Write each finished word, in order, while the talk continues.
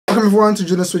Welcome everyone to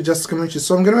Junosuede Just Commentary.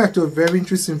 So I'm going to react to a very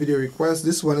interesting video request.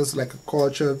 This one is like a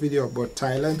culture video about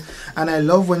Thailand, and I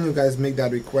love when you guys make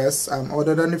that request.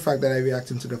 Other than the fact that I react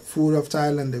to the food of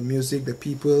Thailand, the music, the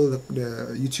people,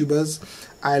 the YouTubers,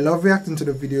 I love reacting to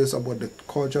the videos about the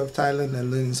culture of Thailand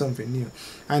and learning something new.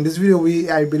 And this video,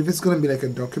 I believe it's going to be like a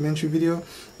documentary video.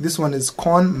 This one is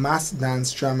Khon mass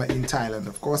dance drama in Thailand.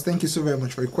 Of course, thank you so very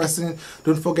much for requesting it.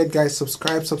 Don't forget, guys,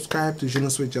 subscribe to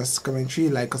Junosuede Just Commentary.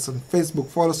 Like us on Facebook,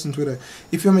 follow us on Twitter.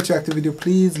 If you want me to react to the video,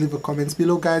 please leave a comment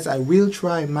below, guys. I will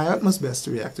try my utmost best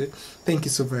to react to it. Thank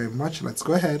you so very much. Let's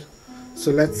go ahead.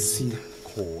 So let's see.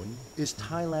 Khon is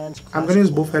Thailand's I'm going to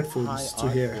use both headphones to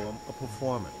hear. Form of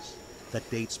performance that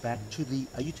dates back to the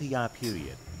Ayutthaya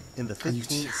period in the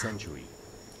 15th century.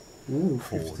 Ooh,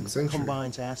 15th century.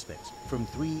 Combines aspects from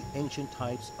three ancient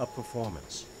types of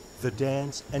performance: the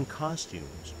dance and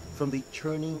costumes from the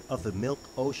churning of the milk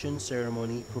ocean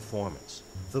ceremony performance,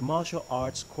 the martial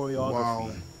arts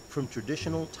choreography from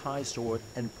traditional Thai sword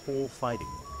and pole fighting,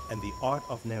 and the art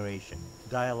of narration,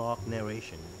 dialogue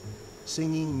narration,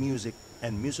 singing music,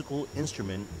 and musical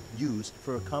instrument used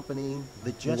for accompanying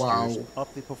the gestures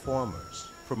of the performers,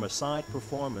 from a side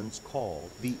performance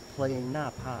called the playing na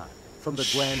pa, from the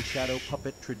grand shadow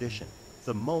puppet tradition.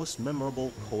 The most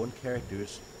memorable Khon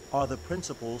characters are the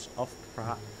principals of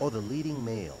pra, or the leading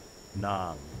male,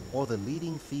 nang, or the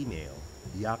leading female,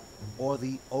 yak, or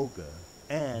the ogre,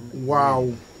 and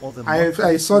or the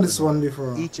I saw this one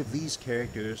before. Each of these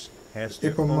characters has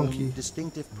their own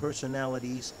distinctive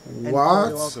personalities and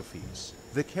choreographies.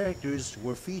 The characters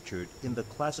were featured in the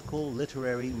classical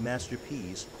literary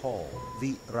masterpiece called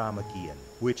the Ramakien,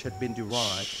 which had been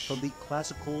derived from the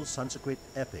classical Sanskrit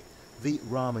epic, the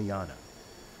Ramayana.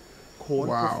 Khon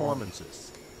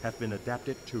performances have been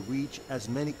adapted to reach as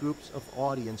many groups of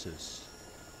audiences.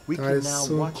 We can now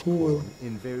watch Khon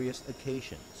in various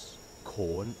occasions.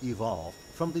 Khon evolved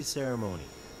from the ceremony.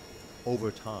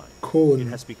 Over time, it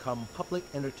has become public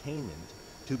entertainment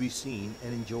to be seen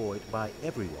and enjoyed by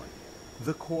everyone.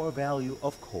 The core value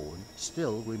of Khon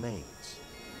still remains.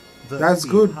 That's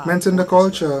good. Maintain the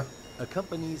culture.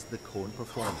 Accompanies the Khon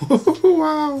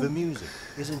performance. The music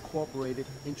is incorporated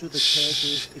into the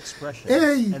character's expression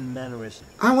and mannerism.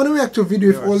 I want to react to a video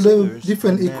with all the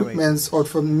different equipments out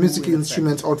from music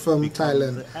instruments out from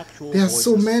Thailand. There are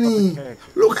so many.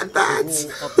 Look at that.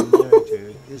 The role of the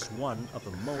narrator is one of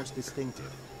the most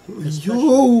distinctive.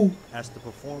 As the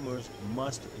performers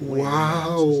must wear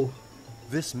masks.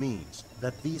 This means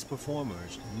that these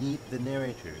performers need the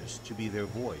narrators to be their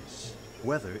voice,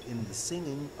 whether in the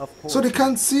singing of poetry, so they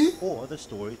can't see, or the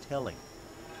storytelling.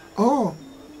 Oh,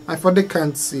 I thought they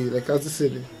can't see, like as I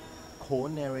said.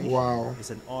 Khon narration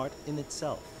is an art in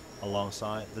itself,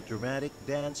 alongside the dramatic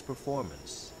dance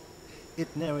performance.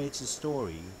 It narrates a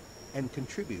story and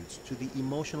contributes to the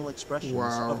emotional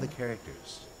expressions of the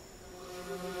characters.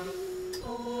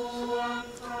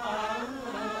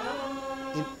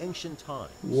 In ancient times,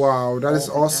 that is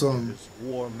awesome.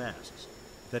 Wore masks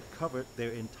that covered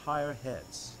their entire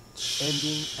heads,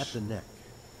 ending at the neck.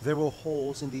 There were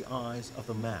holes in the eyes of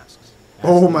the masks.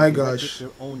 Oh my gosh! Their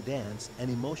own dance and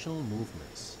emotional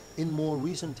movements. In more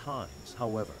recent times,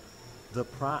 however, the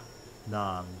pra,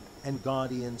 nang, and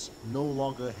guardians no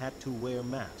longer had to wear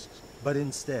masks, but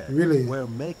instead wear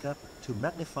makeup to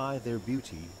magnify their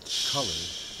beauty, color,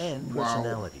 and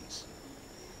personalities.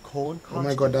 Khon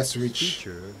costumes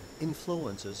feature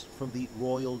influences from the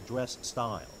royal dress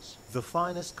styles. The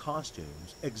finest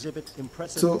costumes exhibit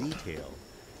impressive detail,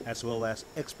 as well as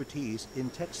expertise in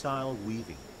textile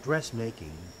weaving,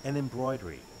 dressmaking, and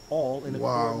embroidery, all in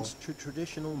accordance to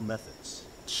traditional methods.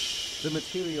 The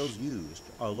materials used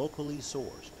are locally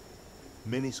sourced.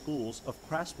 Many schools of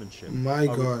craftsmanship are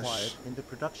required in the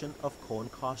production of Khon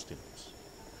costumes.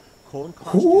 Khon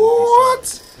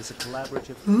costume is a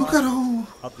collaborative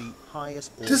of the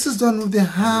highest order. This is done with the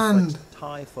hand.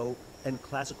 Thai folk and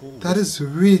classical. That is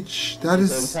rich. That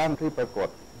is. ช่างที่ปรากฏ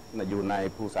อยู่ใน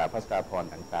ภูษาพัสตาพร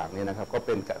ต่างๆนี่นะครับก็เ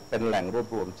ป็นแหล่งรวบ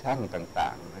รวมช่างต่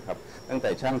างๆนะครับตั้งแต่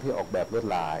ช่างที่ออกแบบลวด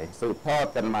ลายสืบทอด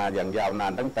กันมาอย่างยาวนา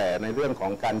นตั้งแต่ในเรื่องขอ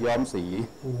งการย้อมสี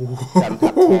การถั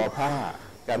กทอผ้า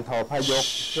การทอผ้ายก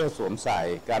เพื่อสวมใส่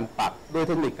การปักด้วยเ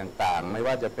ทคนิคต่างๆไม่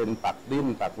ว่าจะเป็นปักดิ้น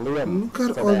ปักเลื่อม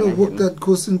แสดงให้เห็นกระบ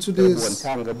วน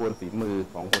ช่างกระบวนฝีมือ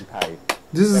ของคนไทย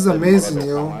This is amazing,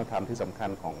 yo. วัฒนธรรมที่สำคัญ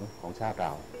ของชาติเร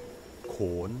า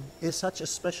Khon is such a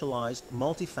specialized,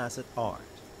 multifaceted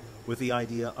art, with the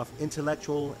idea of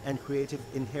intellectual and creative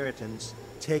inheritance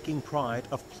taking pride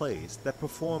of place that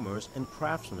performers and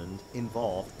craftsmen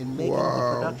involved in making the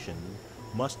production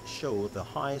must show the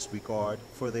highest regard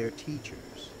for their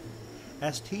teachers.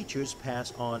 As teachers pass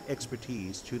on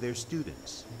expertise to their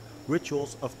students,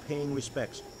 Rituals of paying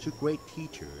respects to great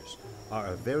teachers are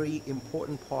a very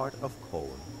important part of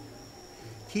Khon.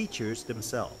 Teachers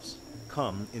themselves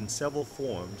come in several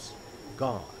forms: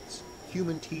 gods,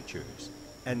 human teachers,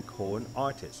 and Khon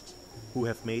artists who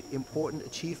have made important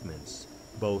achievements,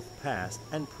 both past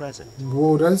and present.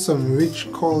 Whoa, that's some rich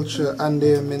culture, and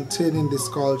they're maintaining this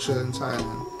culture in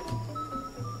Thailand.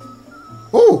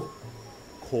 Oh!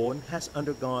 Khon has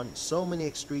undergone so many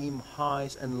extreme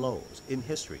highs and lows in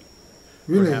history,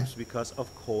 Really? perhaps because of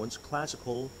Khon's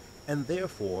classical and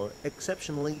therefore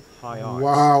exceptionally high art.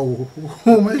 Wow!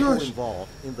 Oh my People gosh!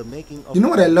 involved in the making of You know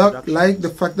what I like? productions Like the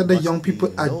fact that the must young people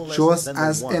be are no less just than the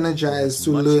as one who energized has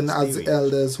to much learn as the experience.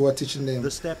 elders who are teaching them.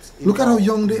 The steps Look at how involved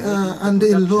young they in are, making the and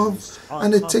they love productions are and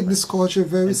they take this complex culture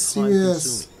very and serious.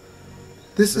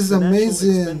 time-consuming. This The is financial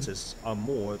amazing. expenses are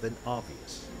more than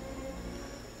obvious.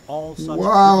 All such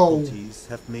Wow. difficulties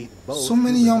have made both So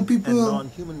many human young people. and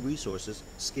non-human resources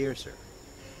scarcer,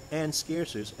 and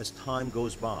scarcer as time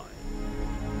goes by.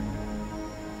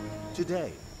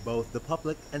 Today, both the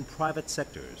public and private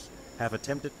sectors have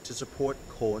attempted to support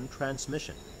Khon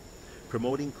transmission,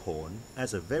 promoting Khon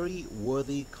as a very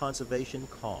worthy conservation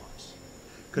cause,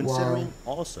 considering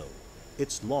also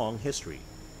its long history.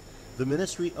 The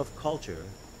Ministry of Culture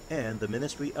and the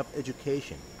Ministry of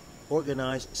Education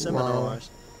organize seminars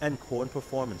and Khon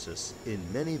performances in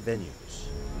many venues.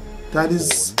 That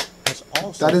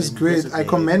is great. I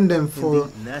commend them for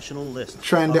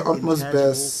trying their utmost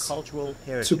best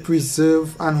to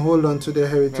preserve and hold on to their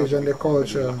heritage and their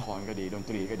culture.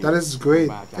 That is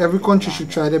great. Every country should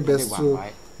try their best to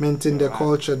maintain their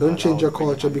culture. Don't change your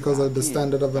culture because of the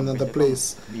standard of another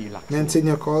place. Maintain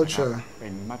your culture.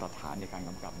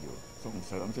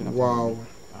 Wow.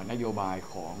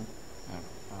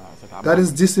 That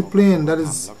is discipline. That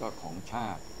is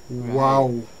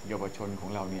wow.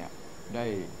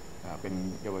 เป็น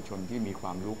เยาวชนที่มีคว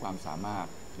ามรู้ความสามารถ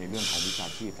ในเรื่องของวิชา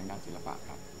ชีพทางด้านศิลปะค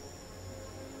รับ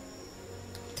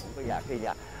ผมก็อยากที่จ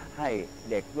ะให้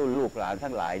เด็กรุ่นลูกหลาน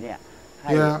ทั้งหลายเนี่ยใ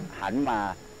ห้หันมา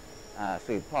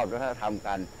สืบทอดวัฒนธรรม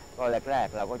กันก็แรก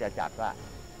ๆเราก็จะจัดว่า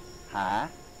หา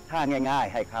ท่าง่าย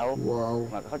ๆให้เขา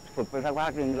เขาฝึกไปสักพั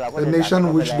กนึงเราก็จะ The nation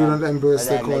which do not embrace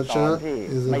their culture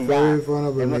is a very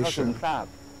vulnerable nation.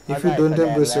 If you don't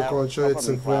embrace your culture, it's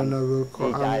a vulnerable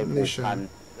nation.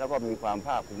 แล้วก็มีความภ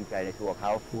าคภูมิใจในตัวเข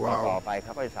าต่อไปเข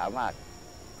าก็จะสามารถ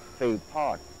สืบทอ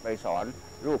ดไปสอน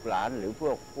ลูกหลานหรือพ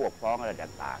วกพ้องอะไร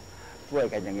ต่างๆช่วย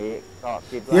กันอย่างนี้ก็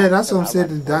คิดว่า Yeah, that's what I'm saying.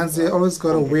 The dance, they always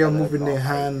got a way of moving their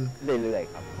hand. เรื่อย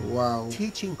ๆครับ Wow.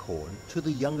 Teaching Khon to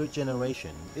the younger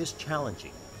generation is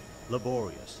challenging,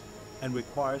 laborious, and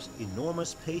requires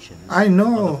enormous patience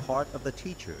on the part of the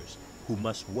teachers who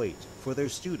must wait for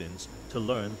their students to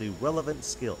learn the relevant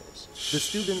skills. The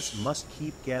students must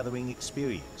keep gathering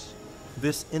experience.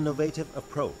 This innovative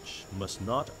approach must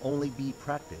not only be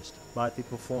practiced by the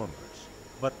performers,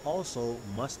 but also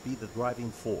must be the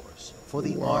driving force for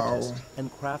the artists and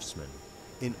craftsmen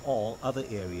in all other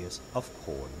areas of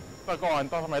Khon. แต่ก่อน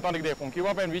สมัยตอนเด็กๆผมคิด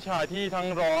ว่าเป็นวิชาที่ทั้ง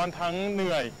ร้อนทั้งเห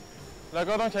นื่อยแล้ว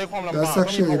ก็ต้องใช้ความลำบากต้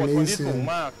องมีความอดทนที่สูง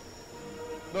มาก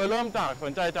โดยเริ่มจากส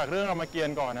นใจจากเรื่องรามเกียร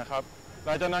ติ์ก่อนนะครับห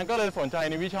ลังจากนั้นก็เลยสนใจ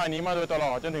ในวิชานี้มาโดยตล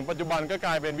อดจนถึงปัจจุบันก็ก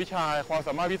ลายเป็นวิชาความส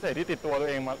ามารถพิเศษที่ติดตัวตัว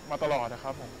เองมาตลอดนะค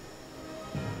รับผม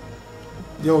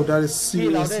Yo, that is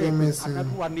seriously amazing.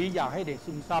 ทุกวันนี้อยากให้เด็ก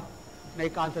ซึมซับใน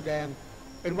การแสดง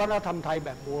เป็นวัฒนธรรมไทยแบ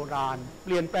บโบราณเป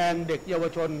ลี่ยนแปลงเด็กเยาว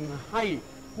ชนให้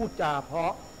พูดจาเพรา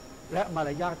ะและมาร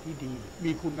ยาทที่ดี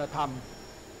มีคุณธรรม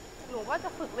หนูก็จะ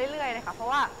ฝึกเรื่อยๆเลยค่ะเพราะ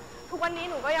ว่าทุกวันนี้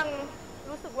หนูก็ยัง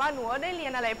รู้สึกว่าหนูได้เรีย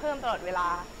นอะไรเพิ่มตลอดเวลา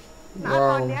ณ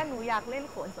ตอนนี้หนูอยากเล่น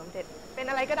โขนสมเด็จเป็น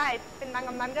อะไรก็ได้เป็นนางก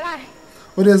ำนันก็ได้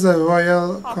What is a royal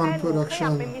Khon ขอแค่หนูแค่อยา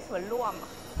กเป็น production? มีส่วนร่วม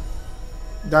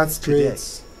That's Today,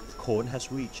 great. Khon has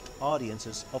reached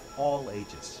audiences of all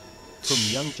ages, from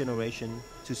young generation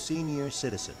to senior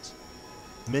citizens.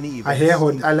 Many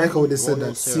events, I like how they said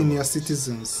royal that senior ceremonies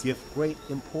citizens. give great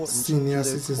importance Senior to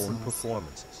their citizens. Khon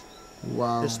performances.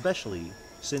 Wow. Especially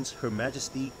since Her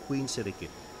Majesty Queen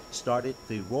Sirikit started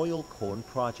the Royal Khon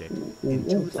Project in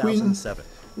 2007.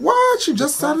 What? She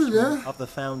just started craftsmen there? of the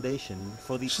foundation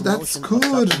for the That's promotion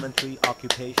good. of supplementary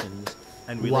occupations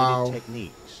and related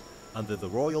techniques under the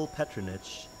royal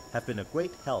patronage have been a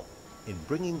great help in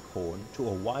bringing Khon to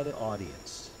a wider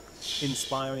audience,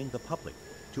 inspiring the public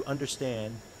to understand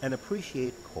and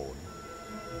appreciate Khon.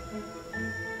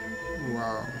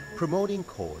 Wow. Promoting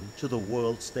Khon to the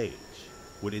world stage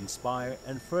would inspire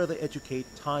and further educate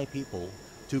Thai people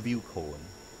to view Khon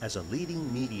as a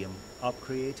leading medium of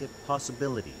creative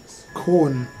possibilities.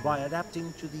 Khon. By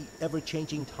adapting to the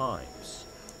ever-changing times,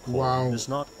 Khon Wow. does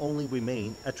not only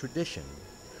remain a tradition,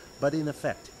 but in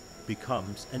effect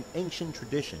becomes an ancient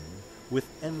tradition with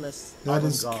endless That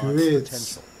is avant-garde great.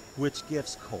 potential, which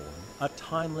gives Khon a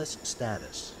timeless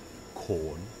status.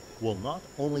 Khon will not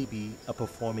only be a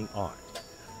performing art,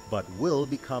 but will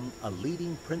become a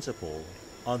leading principle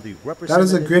on the representative That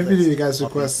is a great video you list guys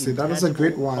of the requested. That is a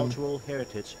great intangible one. cultural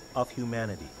heritage of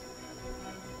humanity.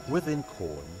 Within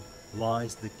Khon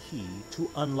lies the key to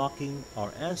unlocking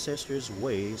our ancestors'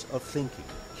 ways of thinking,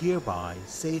 hereby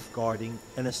safeguarding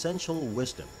an essential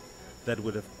wisdom that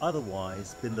would have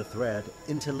otherwise been the thread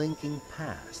interlinking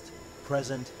past,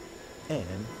 present,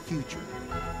 and future.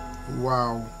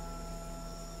 Wow,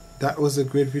 that was a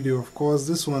great video. Of course,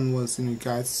 this one was in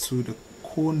regards to the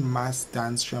Khon mass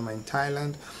dance drama in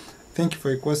Thailand. Thank you for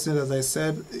your question. As I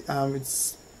said,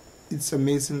 it's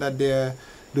amazing that they're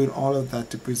doing all of that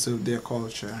to preserve their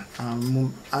culture.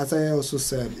 As I also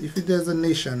said, if there's a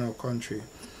nation or country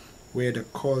where the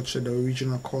culture, the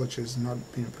original culture is not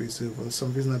being preserved, or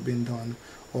something's not being done,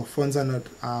 or funds are not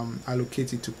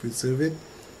allocated to preserve it,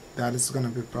 that is going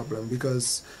to be a problem,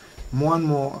 because more and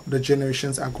more the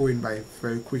generations are going by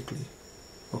very quickly.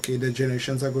 Okay, the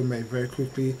generations are going by very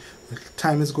quickly,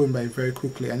 time is going by very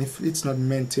quickly, and if it's not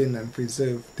maintained and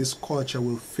preserved, this culture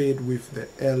will fade with the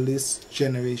eldest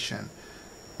generation.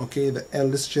 Okay, the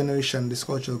eldest generation, this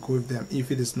culture will go with them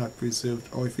if it is not preserved,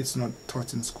 or if it's not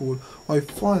taught in school, or if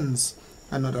funds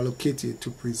are not allocated to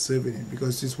preserving it.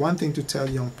 Because it's one thing to tell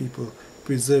young people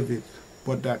preserve it,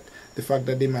 but that the fact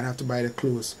that they might have to buy the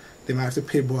clothes, they might have to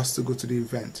pay boss to go to the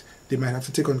event, they might have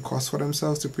to take on costs for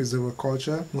themselves to preserve a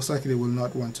culture, most likely they will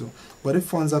not want to. But if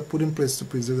funds are put in place to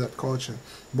preserve that culture,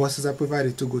 bosses are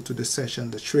provided to go to the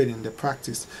session, the training, the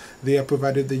practice, they are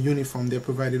provided the uniform, they are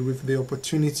provided with the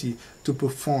opportunity to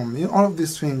perform. You know, all of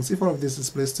these things, if all of this is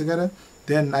placed together,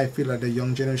 then I feel like the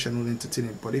young generation will entertain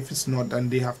it. But if it's not, and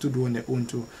they have to do on their own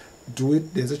to do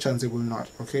it, there's a chance they will not.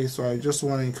 Okay, so I just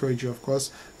want to encourage you. Of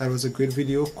course, that was a great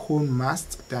video, Khon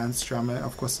masked dance drama,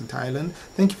 of course, in Thailand.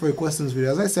 Thank you for your questions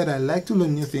video. As I said, I like to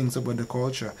learn new things about the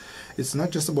culture. It's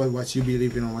not just about what you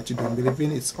believe in or what you don't believe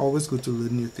in. It's always good to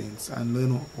learn new things and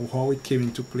learn how it came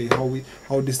into play,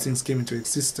 how these things came into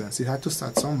existence. It had to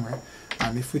start somewhere,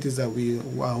 and if it is that we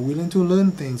are willing to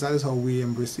learn things, that is how we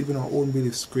embrace even our own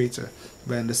beliefs greater,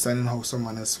 by understanding how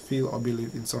someone else feel or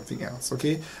believe in something else.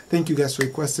 Okay, thank you guys for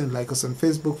your questions. Like us on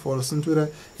Facebook, follow us on Twitter.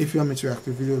 If you want me to react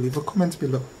to a video, leave a comment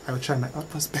below. I will try my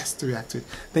utmost best to react to it.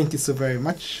 Thank you so very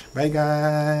much. Bye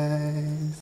guys.